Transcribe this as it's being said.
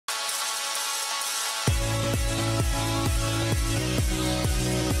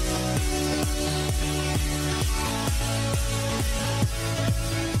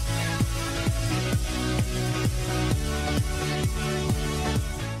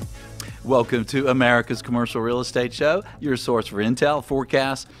Welcome to America's Commercial Real Estate Show, your source for intel,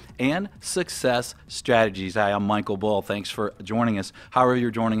 forecasts, and success strategies. Hi, I'm Michael Bull. Thanks for joining us, however you're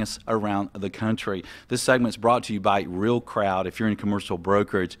joining us around the country. This segment is brought to you by Real Crowd. If you're in commercial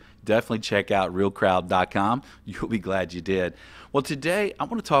brokerage, definitely check out realcrowd.com. You'll be glad you did. Well, today I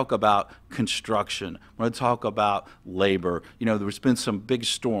want to talk about construction. I want to talk about labor. You know, there's been some big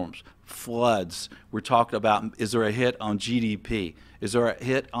storms, floods. We're talking about, is there a hit on GDP? Is there a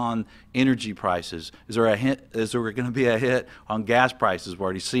hit on energy prices? Is there going to be a hit on gas prices? We're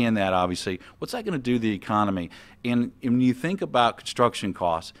already seeing that, obviously. What's that going to do to the economy? And when you think about construction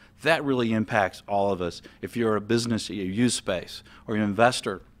costs, that really impacts all of us. If you're a business, you use space, or you're an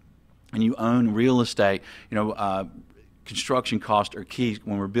investor, and you own real estate, you know, construction costs are key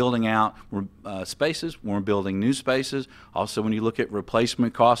when we're building out spaces, when we're building new spaces, also when you look at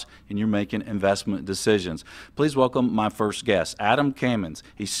replacement costs and you're making investment decisions. Please welcome my first guest, Adam Kamins.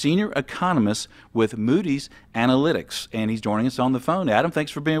 He's Senior Economist with Moody's Analytics, and he's joining us on the phone. Adam,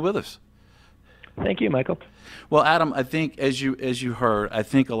 thanks for being with us. Thank you, Michael. Well, Adam, I think as you heard, I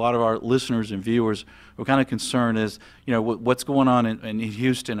think a lot of our listeners and viewers are kind of concerned is, you know, what's going on in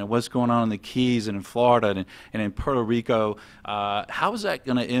Houston and what's going on in the Keys and in Florida and in Puerto Rico. How is that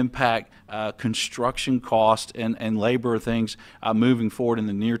going to impact construction costs and labor things moving forward in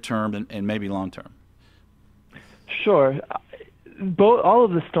the near term and maybe long term? Sure. All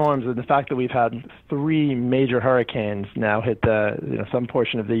of the storms and the fact that we've had 3 major hurricanes now hit some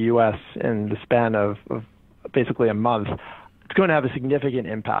portion of the U.S. in the span of basically a month, it's going to have a significant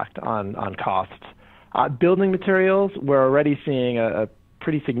impact on costs. Building materials, we're already seeing a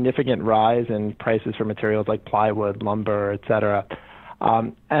pretty significant rise in prices for materials like plywood, lumber, et cetera.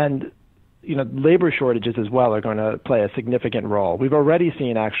 And labor shortages as well are going to play a significant role. We've already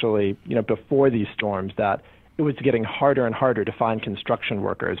seen actually, before these storms that it was getting harder and harder to find construction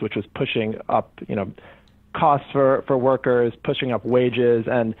workers, which was pushing up, costs for workers, pushing up wages,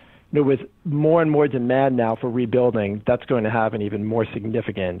 and with more and more demand now for rebuilding, that's going to have an even more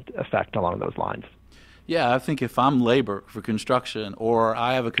significant effect along those lines. Yeah, I think if I'm labor for construction or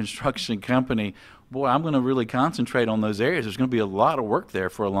I have a construction company, boy, I'm going to really concentrate on those areas. There's going to be a lot of work there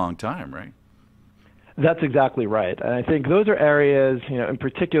for a long time, right? That's exactly right. And I think those are areas, in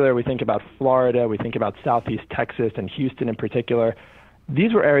particular, we think about Florida, we think about Southeast Texas and Houston in particular.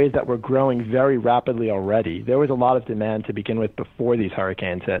 These were areas that were growing very rapidly already. There was a lot of demand to begin with before these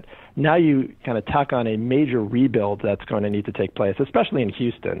hurricanes hit. Now you kind of tack on a major rebuild that's going to need to take place, especially in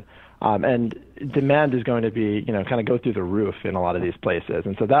Houston. And demand is going to be, kind of go through the roof in a lot of these places.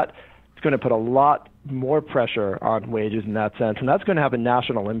 And so that's going to put a lot more pressure on wages in that sense. And that's going to have a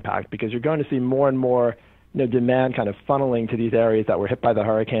national impact because you're going to see more and more demand kind of funneling to these areas that were hit by the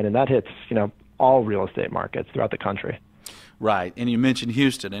hurricane. And that hits, all real estate markets throughout the country. Right, and you mentioned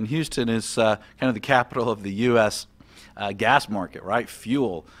Houston, and Houston is kind of the capital of the U.S. Gas market, right?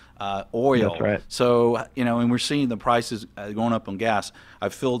 Fuel, oil. That's right. So, and we're seeing the prices going up on gas. I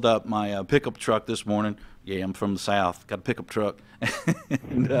filled up my pickup truck this morning. Yeah, I'm from the South. Got a pickup truck,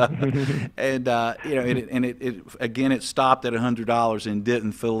 and it stopped at $100 and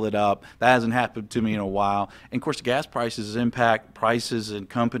didn't fill it up. That hasn't happened to me in a while. And of course, gas prices impact prices and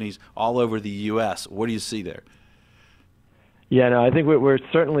companies all over the U.S. What do you see there? Yeah, no, I think we're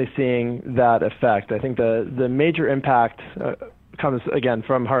certainly seeing that effect. I think the major impact comes, again,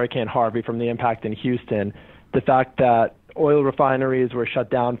 from Hurricane Harvey, from the impact in Houston, the fact that oil refineries were shut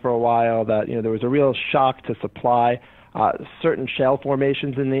down for a while, that there was a real shock to supply. Certain shale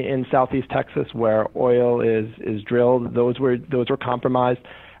formations in Southeast Texas where oil is drilled, those were compromised.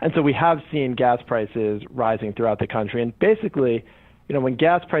 And so we have seen gas prices rising throughout the country. And basically, when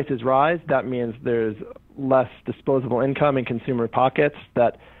gas prices rise, that means there's less disposable income in consumer pockets.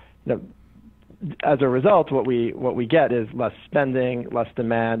 That, as a result, what we get is less spending, less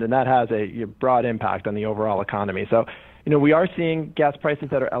demand, and that has a broad impact on the overall economy. So, we are seeing gas prices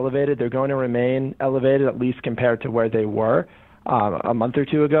that are elevated. They're going to remain elevated, at least compared to where they were a month or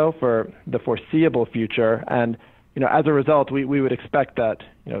two ago for the foreseeable future. And as a result, we would expect that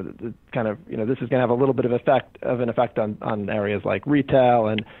this is going to have a little bit of an effect on areas like retail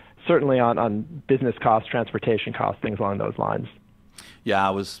and certainly on business costs, transportation costs, things along those lines. Yeah,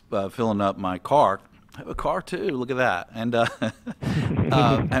 I was filling up my car have a car too. Look at that. And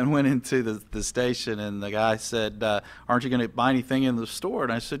and went into the station, and the guy said, aren't you going to buy anything in the store?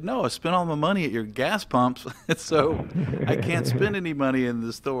 And I said, no, I spent all my money at your gas pumps, so I can't spend any money in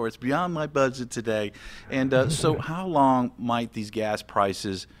the store. It's beyond my budget today. And so how long might these gas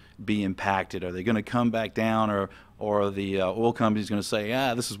prices be impacted? Are they going to come back down, or are the oil companies going to say,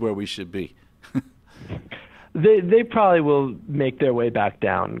 this is where we should be? They probably will make their way back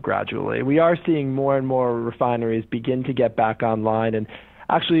down gradually. We are seeing more and more refineries begin to get back online, and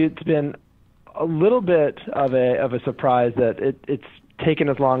actually it's been a little bit of a surprise that it's taken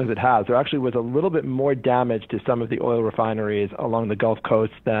as long as it has. There actually was a little bit more damage to some of the oil refineries along the Gulf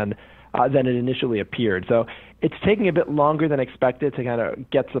Coast than it initially appeared. So it's taking a bit longer than expected to kind of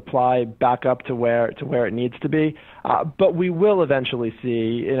get supply back up to where it needs to be. But we will eventually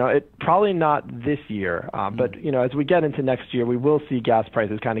see, it probably not this year, but as we get into next year, we will see gas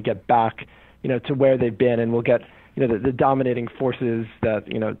prices kind of get back, to where they've been, and we'll get, the dominating forces that,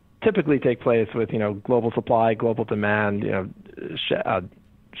 typically take place with, global supply, global demand,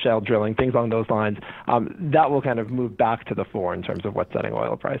 shale drilling, things along those lines. That will kind of move back to the fore in terms of what's setting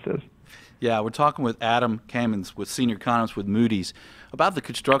oil prices. Yeah, we're talking with Adam Kamins, with Senior Economist with Moody's, about the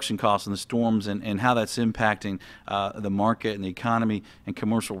construction costs and the storms and how that's impacting the market and the economy and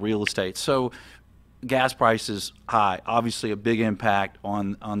commercial real estate. So gas prices high, obviously a big impact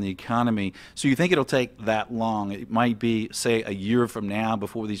on the economy. So you think it'll take that long? It might be, say, a year from now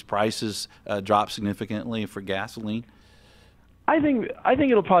before these prices drop significantly for gasoline? I think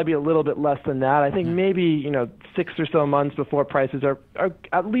it'll probably be a little bit less than that. I think maybe 6 or so months before prices are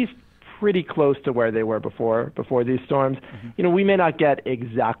at least pretty close to where they were before these storms. We may not get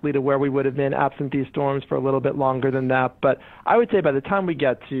exactly to where we would have been absent these storms for a little bit longer than that, but I would say by the time we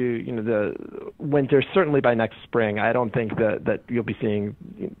get to the winter, certainly by next spring, I don't think that you'll be seeing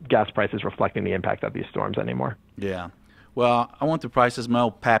gas prices reflecting the impact of these storms anymore. Yeah. Well, I want the prices my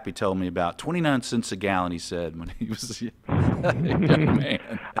old pappy told me about. 29 cents a gallon, he said, when he was a young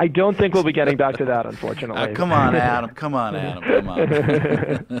man. I don't think we'll be getting back to that, unfortunately. Come on, Adam. Come on.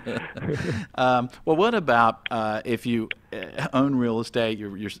 Well, what about if you own real estate,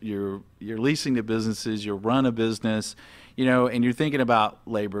 you're leasing to businesses, you run a business, and you're thinking about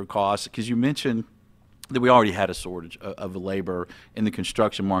labor costs, because you mentioned that we already had a shortage of labor in the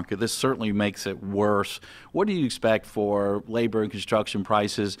construction market. This certainly makes it worse. What do you expect for labor and construction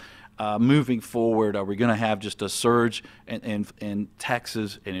prices moving forward? Are we going to have just a surge in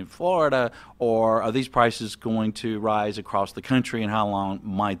Texas and in Florida, or are these prices going to rise across the country, and how long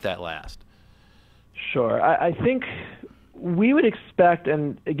might that last? Sure. I think we would expect,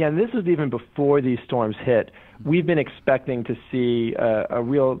 and again, this was even before these storms hit, we've been expecting to see a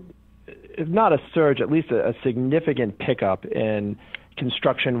real, if not a surge, at least a significant pickup in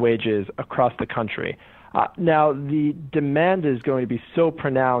construction wages across the country. Now, the demand is going to be so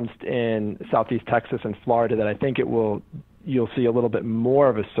pronounced in Southeast Texas and Florida that I think you'll see a little bit more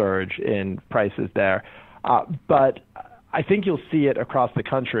of a surge in prices there. But I think you'll see it across the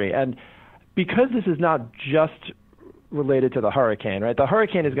country. And because this is not just related to the hurricane, right? The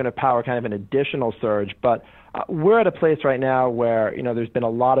hurricane is going to power kind of an additional surge, but we're at a place right now where there's been a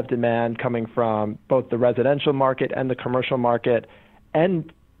lot of demand coming from both the residential market and the commercial market,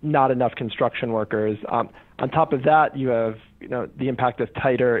 and not enough construction workers. On top of that, you have the impact of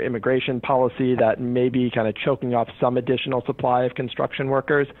tighter immigration policy that may be kind of choking off some additional supply of construction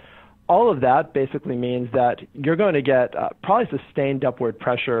workers. All of that basically means that you're going to get probably sustained upward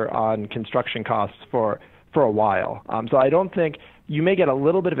pressure on construction costs for a while. So I don't think you may get a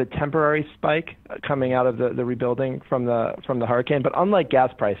little bit of a temporary spike coming out of the rebuilding from the hurricane, but unlike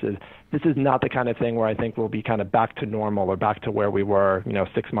gas prices, this is not the kind of thing where I think we'll be kind of back to normal or back to where we were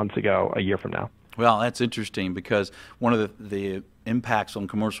 6 months ago, a year from now. Well, that's interesting, because one of the impacts on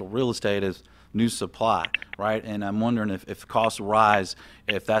commercial real estate is new supply, right? And I'm wondering if costs rise,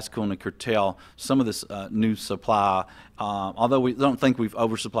 if that's going to curtail some of this new supply, although we don't think we've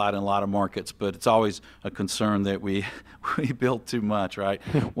oversupplied in a lot of markets, but it's always a concern that we build too much, right?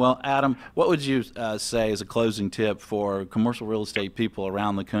 Well, Adam, what would you say as a closing tip for commercial real estate people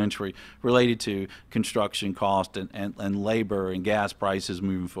around the country related to construction cost and labor and gas prices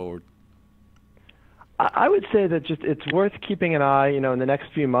moving forward? I would say that it's worth keeping an eye, in the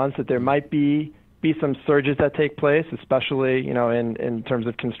next few months, that there might be some surges that take place, especially, in terms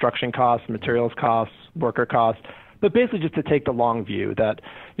of construction costs, materials costs, worker costs, but basically just to take the long view that,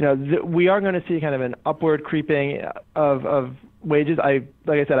 we are going to see kind of an upward creeping of wages.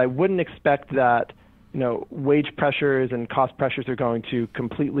 Like I said, I wouldn't expect that, wage pressures and cost pressures are going to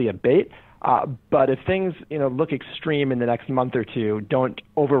completely abate. But if things, look extreme in the next month or two, don't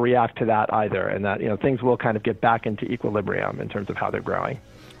overreact to that either, and that, things will kind of get back into equilibrium in terms of how they're growing.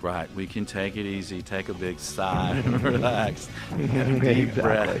 Right. We can take it easy, take a big sigh, and relax. Deep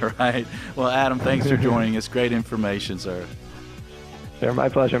breath, right? Well, Adam, thanks for joining us. Great information, sir. Sure, my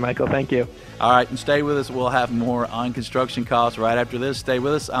pleasure, Michael. Thank you. All right, and stay with us. We'll have more on construction costs right after this. Stay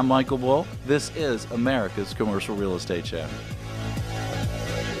with us. I'm Michael Bull. This is America's Commercial Real Estate Show.